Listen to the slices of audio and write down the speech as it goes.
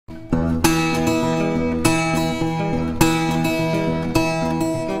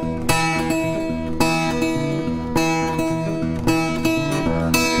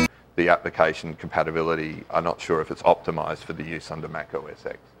application compatibility, I'm not sure if it's optimized for the use under Mac OS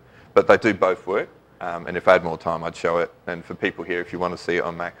X. But they do both work, and if I had more time, I'd show it. And for people here, if you want to see it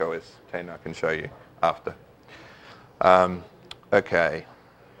on Mac OS X, I can show you after. Okay,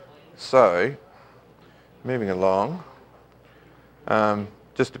 so moving along,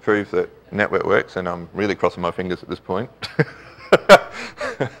 just to prove that network works, and I'm really crossing my fingers at this point.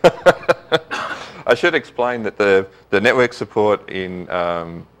 I should explain that the network support in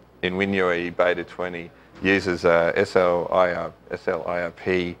Win-UAE Beta 20 uses a SLIRP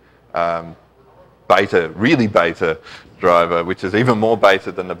beta, really beta driver, which is even more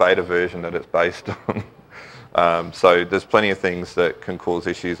beta than the beta version that it's based on. So there's plenty of things that can cause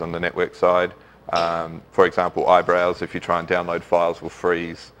issues on the network side. For example, iBrowse, if you try and download files, will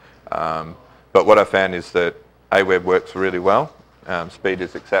freeze. But what I found is that AWeb works really well. Speed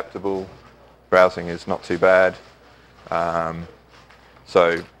is acceptable. Browsing is not too bad.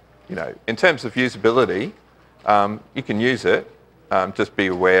 So, you know, in terms of usability, you can use it. Just be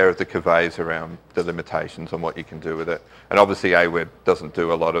aware of the curves around the limitations on what you can do with it. And obviously, AWeb doesn't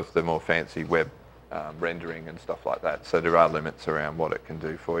do a lot of the more fancy web rendering and stuff like that. So there are limits around what it can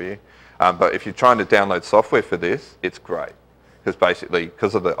do for you. But if you're trying to download software for this, it's great. Because basically,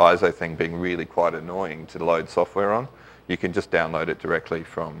 because of the ISO thing being really quite annoying to load software on, you can just download it directly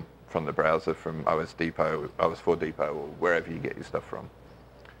from the browser, from OS Depot, OS4 Depot, or wherever you get your stuff from.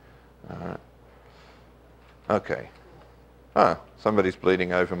 Okay. Ah, somebody's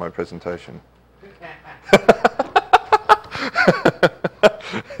bleeding over my presentation.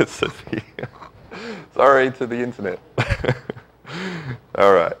 Sorry to the internet.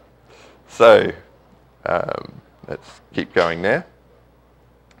 All right. So let's keep going there.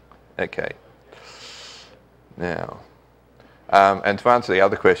 Okay. Now, and to answer the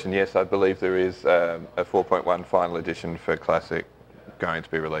other question, yes, I believe there is a 4.1 final edition for Classic going to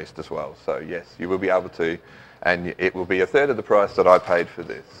be released as well. So yes, you will be able to, and it will be a third of the price that I paid for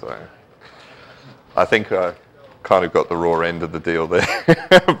this. So I think I kind of got the raw end of the deal there.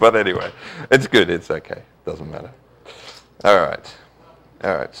 But anyway, it's good. It's okay. Doesn't matter. All right.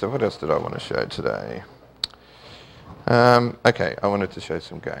 All right. So what else did I want to show today? Okay, I wanted to show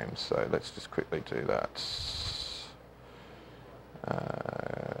some games. So let's just quickly do that.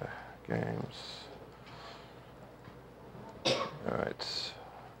 Games. All right.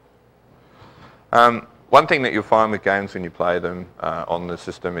 One thing that you'll find with games when you play them on the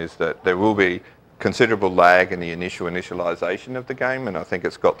system is that there will be considerable lag in the initialization of the game, and I think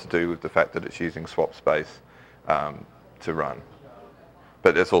it's got to do with the fact that it's using swap space to run.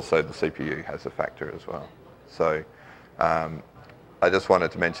 But there's also the CPU has a factor as well. So I just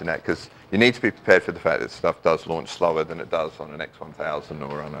wanted to mention that because you need to be prepared for the fact that stuff does launch slower than it does on an X1000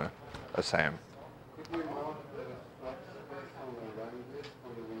 or on a SAM. Could you mount the swap space on the RAM disk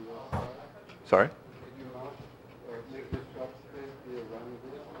on the Windows side? Sorry? Could you mount or make the swap space be a RAM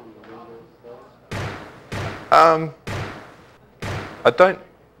disk on the Windows side? I don't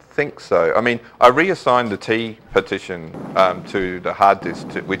think so. I mean, I reassigned the T partition to the hard disk,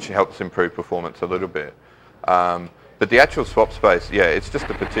 which helps improve performance a little bit. But the actual swap space, yeah, it's just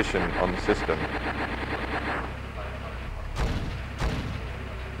a partition on the system.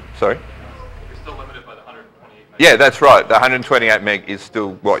 Sorry? You're still limited by the 128 meg. Yeah, that's right. The 128 meg is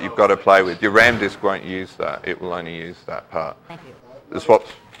still what you've got to play with. Your RAM disk won't use that. It will only use that part. Thank you. The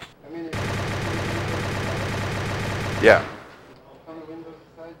swaps. I mean, Yeah. on the Windows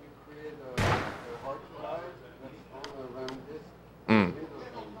side, you create a hard drive that's on the RAM disk. Mm.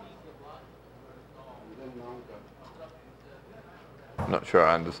 I'm not sure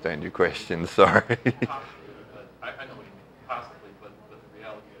I understand your question, sorry. I know what you mean, possibly, but the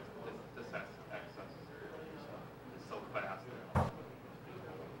reality is this has access. It's so fast.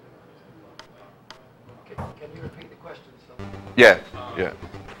 Can you repeat the question? Yeah, yeah.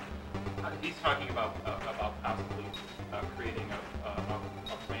 He's talking about possibly creating a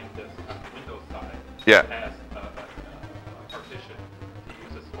RAM disk on the Windows side Yeah. that has a partition to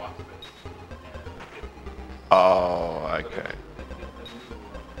use as swap space. Oh, okay.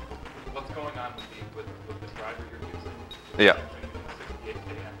 What's going on with the driver you're using? Yeah. 68K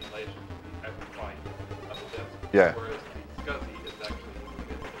emulation every byte of the disk. Yeah. Whereas the SCSI is actually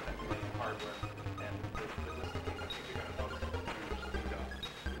emulating hardware, and the disk speed, I think you're going to notice a huge speed up.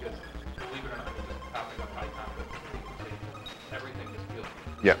 Because believe it or not, it's just popping up high confidence. Everything just feels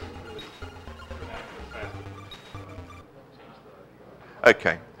Yeah. really dramatically faster.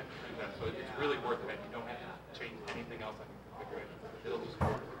 Okay. So it's really worth it. You don't have to change anything else on your configuration. It'll just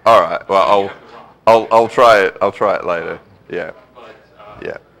work. All right. Well, I'll try it. I'll try it later. Yeah. But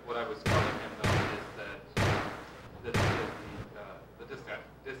Yeah. what I was telling him though is that the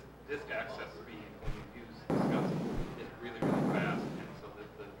disk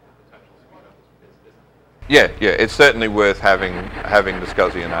Yeah, it's certainly worth having the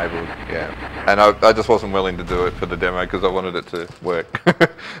SCSI enabled. Yeah, and I just wasn't willing to do it for the demo because I wanted it to work.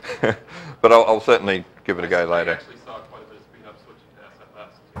 But I'll certainly give it a go later. I actually saw quite a bit of speed up switching to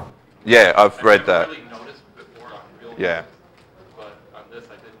SFS too. Yeah, I've read that. I really noticed before on real Yeah. but on this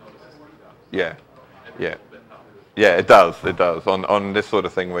I did notice the speed up. Yeah, Every yeah. little bit helped. Yeah, it does. It does. On this sort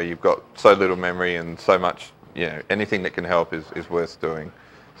of thing where you've got so little memory and so much, anything that can help is worth doing.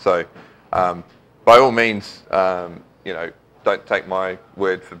 So, by all means, don't take my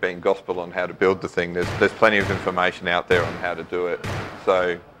word for being gospel on how to build the thing. There's plenty of information out there on how to do it.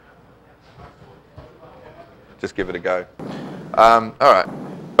 So, just give it a go. All right.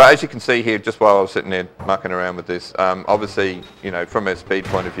 But as you can see here, just while I was sitting there mucking around with this, obviously, from a speed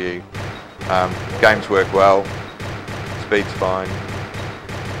point of view, games work well. Speed's fine.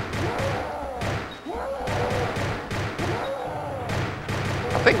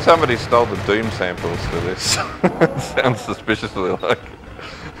 I think somebody stole the Doom samples for this. Sounds suspiciously like.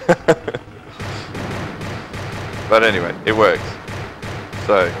 But anyway, it works.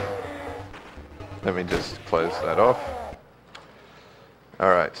 So, let me just close that off. All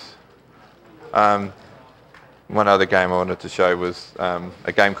right. One other game I wanted to show was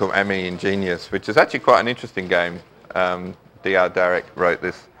a game called AmiGenius, which is actually quite an interesting game. DR Darek wrote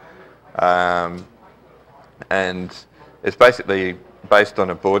this, and it's basically based on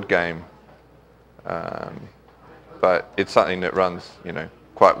a board game, but it's something that runs,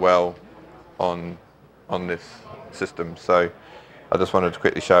 quite well on this system. So I just wanted to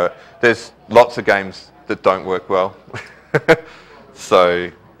quickly show it. There's lots of games that don't work well, so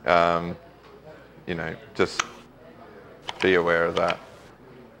just be aware of that.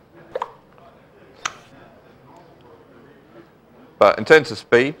 But in terms of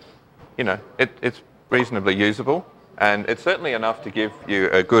speed, it's reasonably usable, and it's certainly enough to give you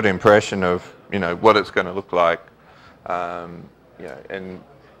a good impression of, what it's going to look like.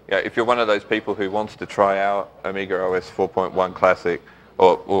 If you're one of those people who wants to try out AmigaOS 4.1 Classic,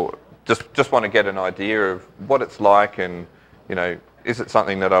 or just want to get an idea of what it's like, and is it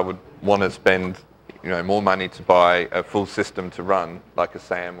something that I would want to spend more money to buy a full system to run, like a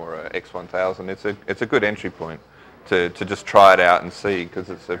SAM or a X1000? It's a good entry point to just try it out and see,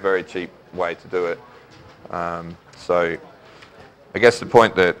 because it's a very cheap way to do it. So I guess the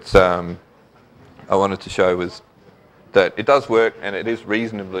point that I wanted to show was that it does work, and it is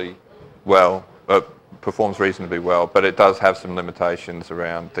reasonably well, performs reasonably well, but it does have some limitations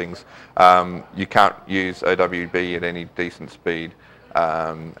around things. You can't use OWB at any decent speed,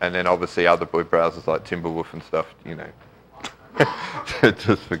 and then obviously other web browsers like Timberwolf and stuff,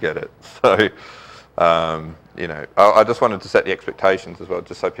 just forget it. So, I just wanted to set the expectations as well,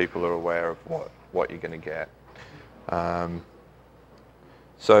 just so people are aware of what you're going to get.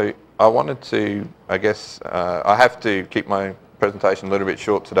 So I wanted to, I guess, I have to keep my presentation a little bit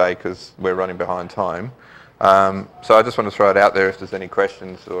short today because we're running behind time. So I just want to throw it out there if there's any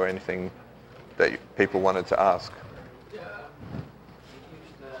questions or anything that people wanted to ask. Yeah, you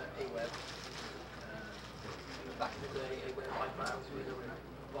used AWeb. Back in the day, AWeb eyebrows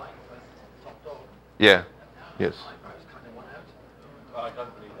were right for top dog. Yeah. Yes. Eyebrows kind of went out. I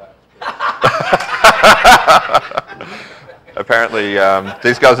don't believe that. Apparently,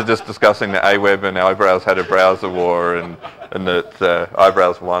 these guys are just discussing that AWeb and Eyebrows had a browser war, and that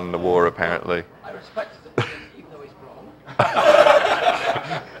Eyebrows won the war, apparently. I respect his opinion, even though he's wrong. How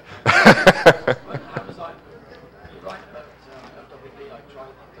was I? You're right about WB. I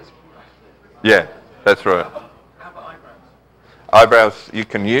tried this. Yeah, that's right. How about eyebrows? Eyebrows, you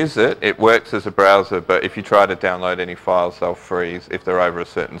can use it. It works as a browser, but if you try to download any files, they'll freeze if they're over a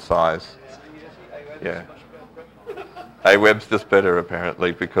certain size. Yeah. AWeb's just better,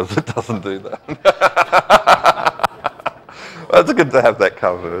 apparently, because it doesn't do that. Well, it's good to have that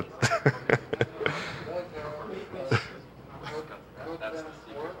covered.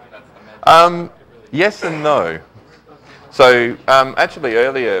 Yes and no. So actually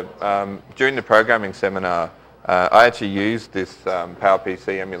earlier, during the programming seminar, I actually used this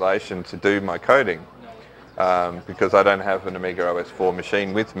PowerPC emulation to do my coding, because I don't have an AmigaOS 4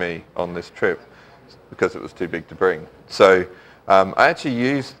 machine with me on this trip, because it was too big to bring. So I actually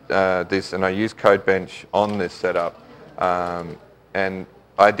used this, and I used CodeBench on this setup, and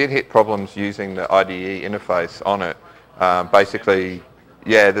I did hit problems using the IDE interface on it. Basically,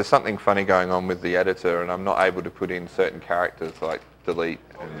 yeah, there's something funny going on with the editor, and I'm not able to put in certain characters like delete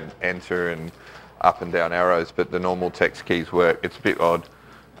and enter and up and down arrows, but the normal text keys work. It's a bit odd.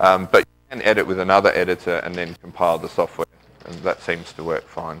 But you can edit with another editor and then compile the software, and that seems to work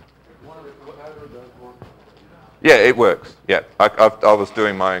fine. Yeah, it works. Yeah, I was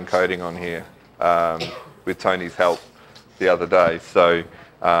doing my own coding on here, with Tony's help the other day. So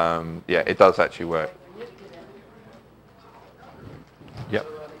yeah, it does actually work. Yep.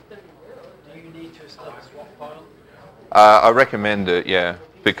 Do you need to install a swap file? I recommend it, yeah,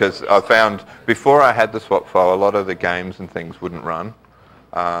 because I found before I had the swap file, a lot of the games and things wouldn't run.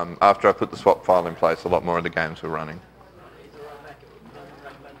 After I put the swap file in place, a lot more of the games were running. Is there a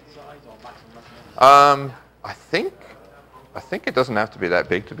recommended size or maximum recommended size? I think it doesn't have to be that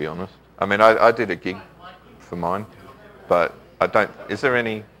big, to be honest. I mean, I did a gig for mine, but I don't. Is there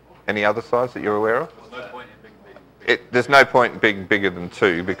any other size that you're aware of? There's no point in being bigger than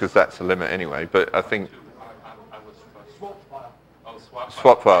 2 because that's the limit anyway. But I think Swap file. Oh, swap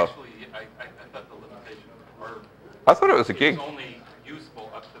Swap file. Actually, I thought the limitation, or I thought it was a gig. it's only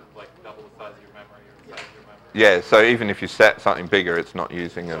useful up to like double the size of your memory or the size of your memory. Yeah, so even if you set something bigger, it's not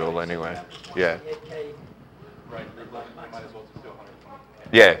using it all anyway. Yeah. 8K. Right, you might as well just do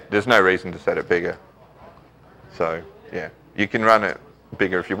 120. Yeah, there's no reason to set it bigger. So, yeah. You can run it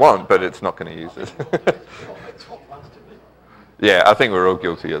bigger if you want, but it's not going to use it. Swap files too big. Yeah, I think we're all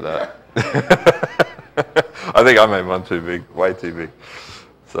guilty of that. I think I made one too big, way too big.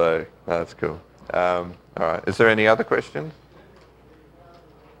 So, that's cool. All right, is there any other questions?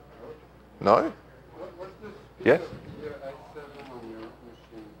 No? What's the speed Yes? of your i7 on your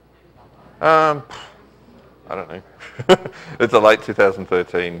machine? I don't know. It's a late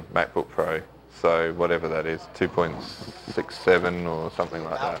 2013 MacBook Pro, so whatever that is, 2.67 or something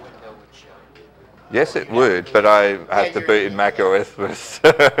like that. Yes, it would, but I have to boot in macOS first.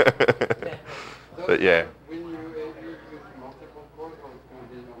 But yeah. Win-UAE use multiple cores or it's going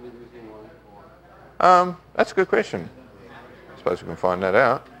to be only using one core? That's a good question. I suppose we can find that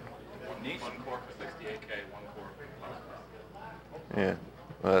out. One core for 68K, one core for Yeah,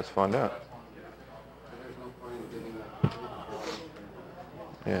 well, let's find out. So there's no point in getting that.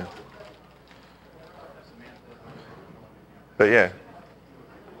 Yeah. But yeah.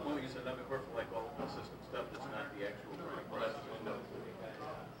 Well, you said that before for like all the system stuff that's not the actual well, that's Windows.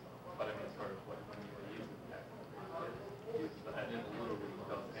 But I mean, sort of what when you were using that, and it literally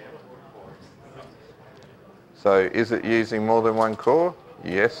does have 4 cores. So is it using more than one core?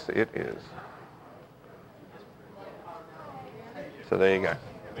 Yes, it is. So there you go.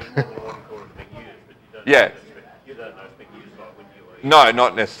 Yeah. No,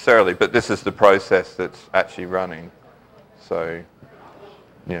 not necessarily, but this is the process that's actually running. So,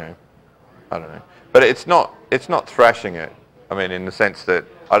 you know, I don't know. But it's not thrashing it. I mean, in the sense that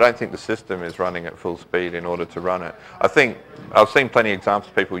I don't think the system is running at full speed in order to run it. I think I've seen plenty of examples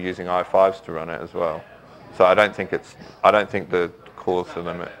of people using i5s to run it as well. So I don't think the core's the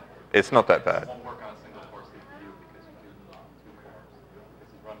limit. It's not that bad. It won't work on a single core CPU because you do need 2 cores.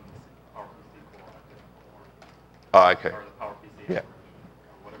 Because you run the PowerPC core on a different core. Oh, okay. Or the PowerPC. Yeah. Or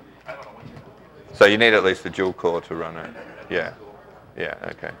whatever. I don't know what you do. So you need at least a dual core to run it. Yeah. Yeah,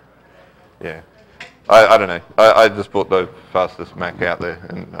 okay. Yeah. I don't know. I just bought the fastest Mac out there,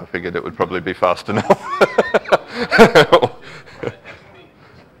 and I figured it would probably be fast enough.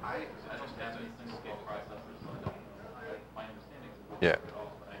 Yeah.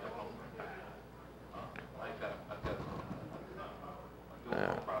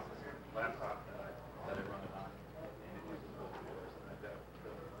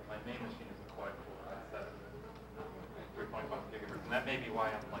 And that may be why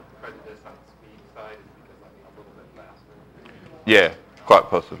I'm like prejudiced on the speed side, is because I'm a little bit faster. Yeah, quite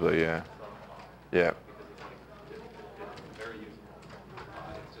possibly, yeah. Yeah. It's very useful.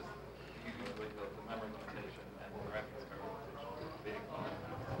 It's just usually the memory limitation and the graphics card limitation is big.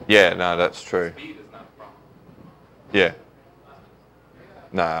 Yeah, no, that's true. Speed is not the problem. Yeah.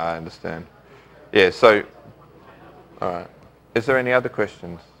 No, I understand. Yeah, so, all right. Is there any other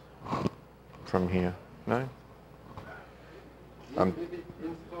questions from here? No? Maybe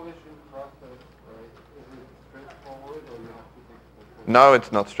installation process, right? Is it straightforward or you have to take the full? No,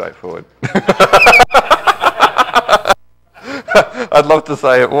 it's not straightforward. I'd love to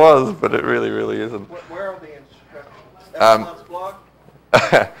say it was, but it really, really isn't. Where are the instructions? Epsilon's blog?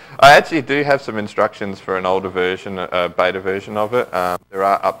 I actually do have some instructions for an older version, a beta version of it. There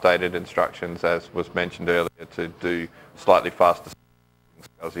are updated instructions, as was mentioned earlier, to do slightly faster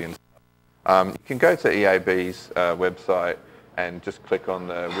SCSI and stuff. You can go to EAB's website and just click on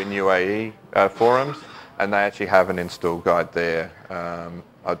the Win-UAE forums, and they actually have an install guide there.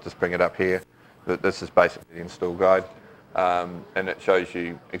 I'll just bring it up here. This is basically the install guide, and it shows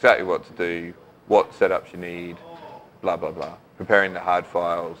you exactly what to do, what setups you need, blah, blah, blah. Preparing the hard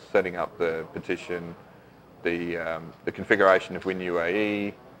files, setting up the partition, the configuration of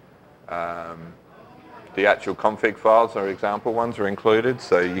Win-UAE, the actual config files or example ones are included,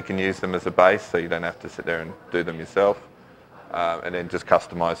 so you can use them as a base, so you don't have to sit there and do them yourself. And then just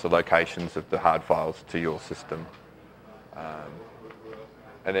customize the locations of the hard files to your system.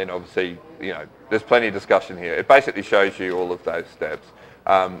 And then obviously, there's plenty of discussion here. It basically shows you all of those steps.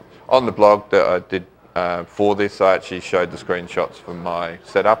 On the blog that I did for this, I actually showed the screenshots from my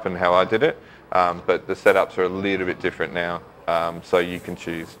setup and how I did it. But the setups are a little bit different now, so you can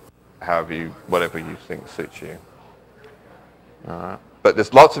choose whatever you think suits you. Alright. But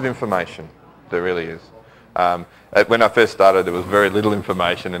there's lots of information. There really is. When I first started, there was very little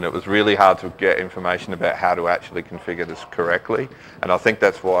information, and it was really hard to get information about how to actually configure this correctly. And I think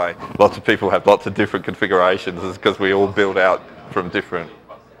that's why lots of people have lots of different configurations, is because we all build out from different.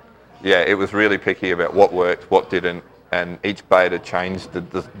 Yeah, it was really picky about what worked, what didn't, and each beta changed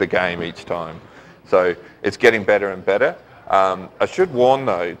the game each time. So it's getting better and better. I should warn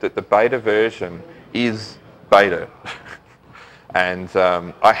though that the beta version is beta. And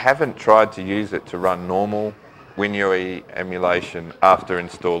I haven't tried to use it to run normal Win-UAE emulation after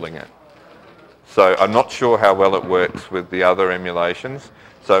installing it. So I'm not sure how well it works with the other emulations.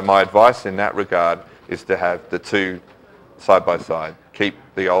 So my advice in that regard is to have the two side by side. Keep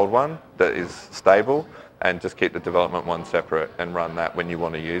the old one that is stable and just keep the development one separate and run that when you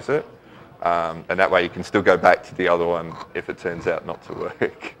want to use it. And that way you can still go back to the other one if it turns out not to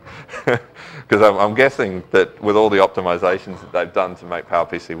work. Because I'm guessing that with all the optimizations that they've done to make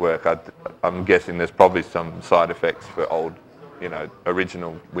PowerPC work, I'm guessing there's probably some side effects for old,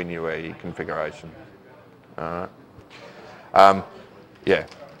 original Win-UAE configuration. All right. Yeah.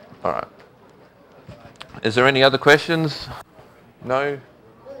 All right. Is there any other questions? No?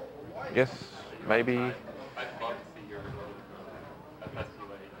 Yes? Maybe?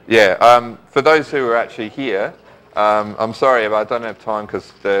 Yeah, for those who are actually here, I'm sorry, but I don't have time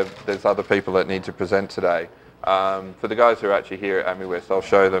because there's other people that need to present today. For the guys who are actually here at Amiwest, I'll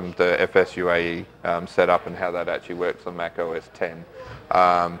show them the FS-UAE setup and how that actually works on Mac OS 10.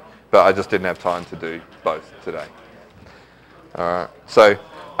 But I just didn't have time to do both today. All right. So,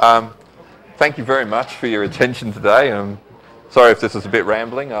 thank you very much for your attention today. Sorry if this was a bit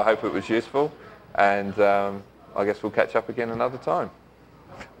rambling. I hope it was useful. And I guess we'll catch up again another time.